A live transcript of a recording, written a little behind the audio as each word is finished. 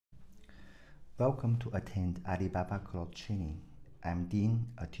Welcome to attend Alibaba Cloud Training. I'm Dean,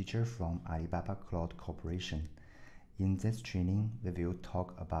 a teacher from Alibaba Cloud Corporation. In this training, we will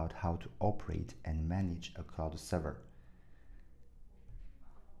talk about how to operate and manage a cloud server.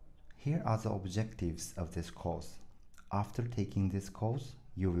 Here are the objectives of this course. After taking this course,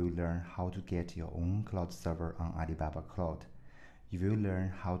 you will learn how to get your own cloud server on Alibaba Cloud. You will learn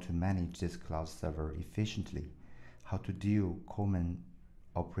how to manage this cloud server efficiently, how to deal common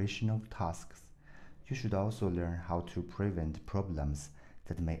operational tasks. You should also learn how to prevent problems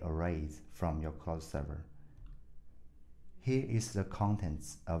that may arise from your cloud server. Here is the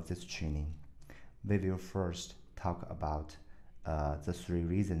contents of this training. We will first talk about the 3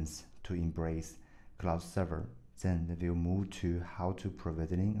 reasons to embrace cloud server. Then we will move to how to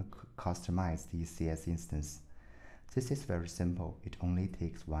provisioning a customized ECS instance. This is very simple. It only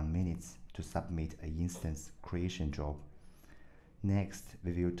takes 1 minute to submit an instance creation job. Next,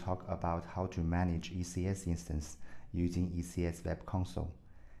 we will talk about how to manage ECS instance using ECS Web Console.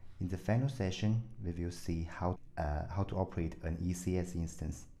 In the final session, we will see how to operate an ECS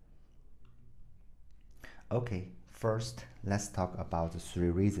instance. Okay, first, let's talk about the 3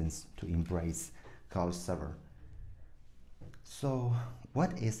 reasons to embrace cloud server. So,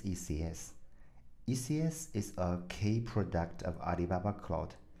 what is ECS? ECS is a key product of Alibaba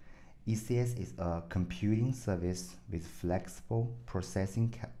Cloud. ECS is a computing service with flexible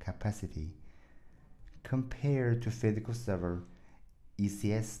processing capacity. Compared to physical server,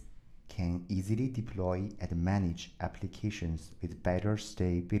 ECS can easily deploy and manage applications with better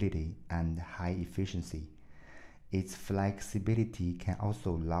stability and high efficiency. Its flexibility can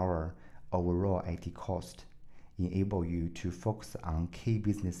also lower overall IT cost, enable you to focus on key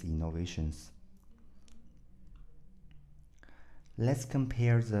business innovations. Let's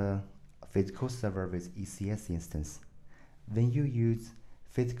compare the physical server with ECS instance. When you use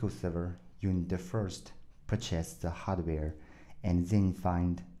physical server, you need to first purchase the hardware and then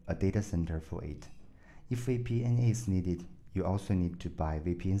find a data center for it. If VPN is needed, you also need to buy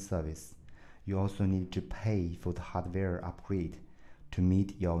VPN service. You also need to pay for the hardware upgrade to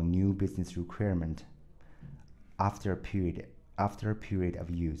meet your new business requirement after a period of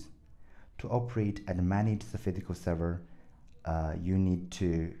use. To operate and manage the physical server, you need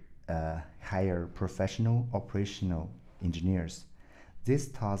to hire professional operational engineers. These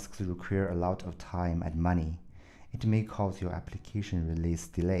tasks require a lot of time and money. It may cause your application release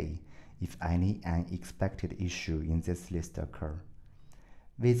delay if any unexpected issue in this list occur.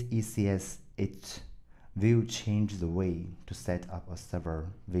 With ECS, it will change the way to set up a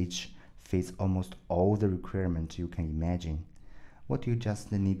server which fits almost all the requirements you can imagine. What you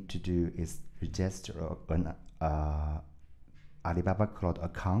just need to do is register an Alibaba Cloud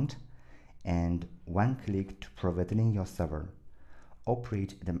account and one click to provisioning your server.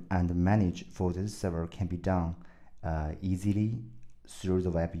 Operate and manage for this server can be done easily through the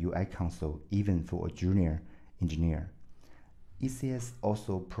Web UI console, even for a junior engineer. ECS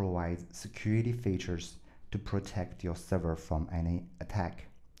also provides security features to protect your server from any attack.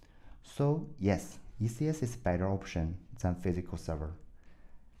 So yes, ECS is a better option than physical server.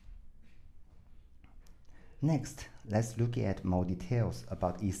 Next, let's look at more details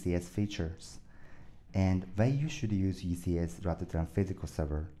about ECS features and why you should use ECS rather than physical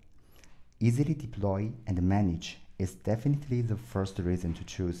server. Easily deploy and manage is definitely the first reason to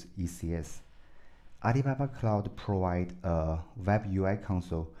choose ECS. Alibaba Cloud provides a web UI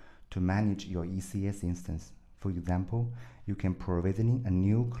console to manage your ECS instance. For example, you can provision a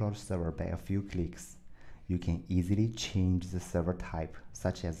new cloud server by a few clicks. You can easily change the server type,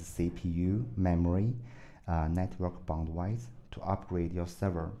 such as CPU, memory, network bandwidth, to upgrade your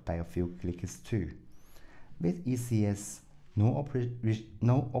server by a few clicks too. With ECS, no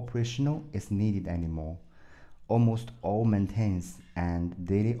operational is needed anymore. Almost all maintenance and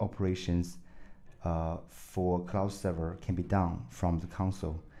daily operations for cloud server can be done from the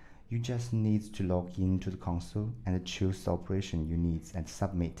console. You just need to log into the console and choose the operation you need and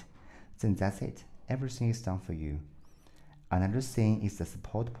submit. Then that's it. Everything is done for you. Another thing is the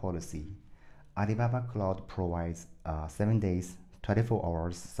support policy. Alibaba Cloud provides 7 days, 24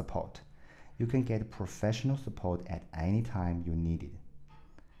 hours support. You can get professional support at any time you need it.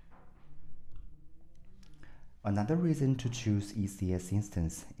 Another reason to choose ECS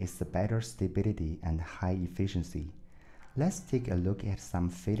instance is the better stability and high efficiency. Let's take a look at some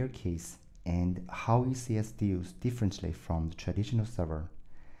failure case and how ECS deals differently from the traditional server.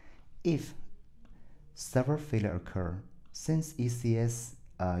 If server failure occur, since ECS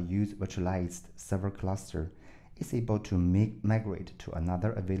use virtualized server cluster, is able to migrate to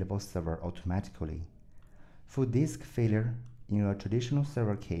another available server automatically. For disk failure, in a traditional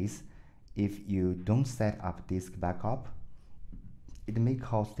server case, If you don't set up disk backup, it may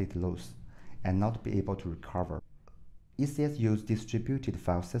cause data loss and not be able to recover. ECS uses distributed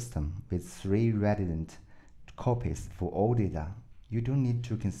file system with 3 redundant copies for all data. You don't need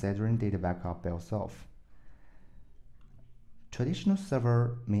to consider data backup by yourself. Traditional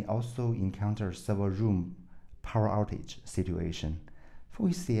server may also encounter server room power outage situation. For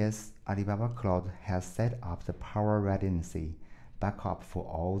ECS, Alibaba Cloud has set up the power redundancy backup for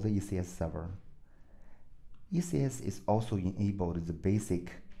all the ECS server. ECS is also enabled the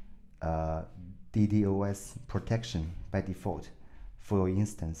basic DDoS protection by default for your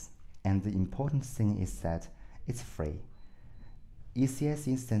instance, and the important thing is that it's free. ECS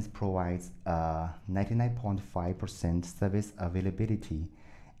instance provides 99.5% service availability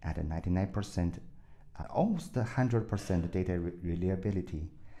and 99%, almost 100% data reliability.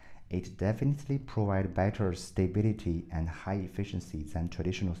 It definitely provides better stability and high efficiency than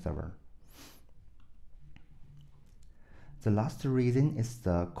traditional server. The last reason is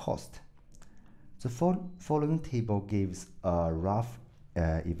the cost. The following table gives a rough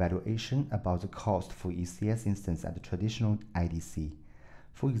evaluation about the cost for ECS instance at the traditional IDC.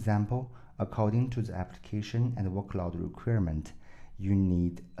 For example, according to the application and workload requirement, you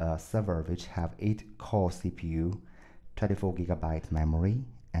need a server which have 8-core CPU, 24 GB memory,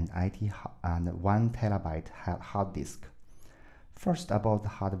 and 1 TB hard disk. First, about the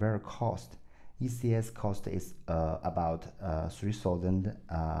hardware cost. ECS cost is about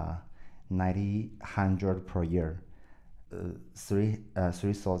 $3,900 per year.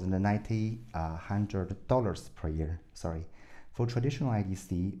 $3,900 per year. Sorry. For traditional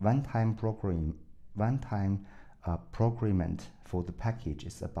IDC, one-time procurement for the package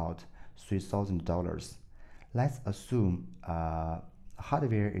is about $3,000. Let's assume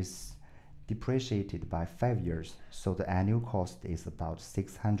hardware is depreciated by 5 years, so the annual cost is about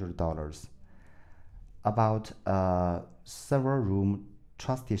 $600. About server room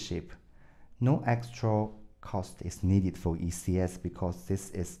trusteeship, no extra cost is needed for ECS because this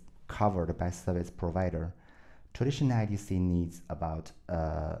is covered by service provider. Traditional IDC needs about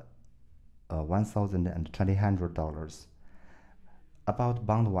 $1,200. About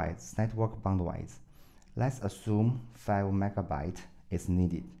bandwidth, network bandwidth, let's assume 5 MB is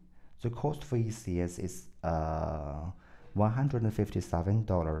needed. The cost for ECS is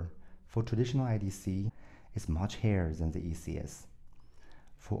 $157. For traditional IDC, it's much higher than the ECS.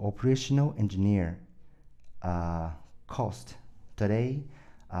 For operational engineer cost, today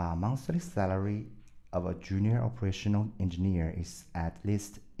monthly salary of a junior operational engineer is at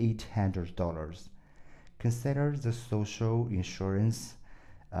least $800. Consider the social insurance.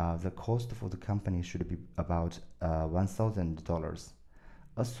 The cost for the company should be about $1,000.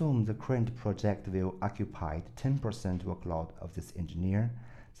 Assume the current project will occupy 10% workload of this engineer.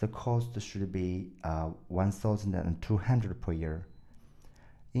 The cost should be $1,200 per year.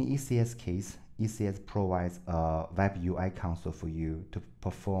 In ECS case, ECS provides a web UI console for you to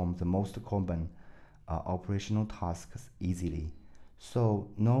perform the most common operational tasks easily. So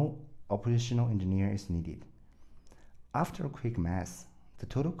no operational engineer is needed. After a quick math, the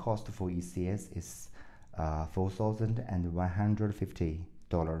total cost for ECS is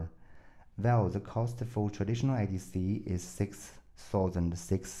 $4,150, while the cost for traditional IDC is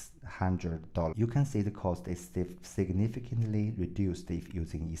 $6,600. You can see the cost is significantly reduced if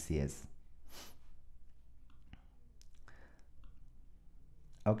using ECS.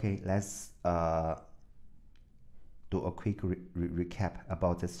 Okay, let's do a quick recap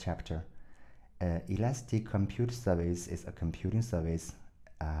about this chapter. Elastic Compute Service is a computing service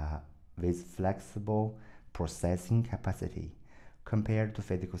with flexible processing capacity. Compared to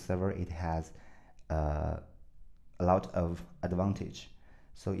physical server, it has a lot of advantage.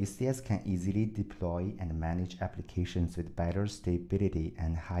 So ECS can easily deploy and manage applications with better stability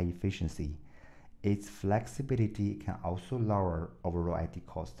and high efficiency. Its flexibility can also lower overall IT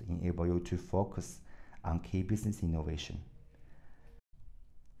cost, enable you to focus on key business innovation.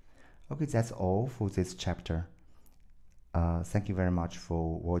 Okay, that's all for this chapter. Thank you very much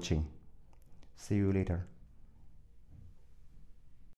for watching. See you later.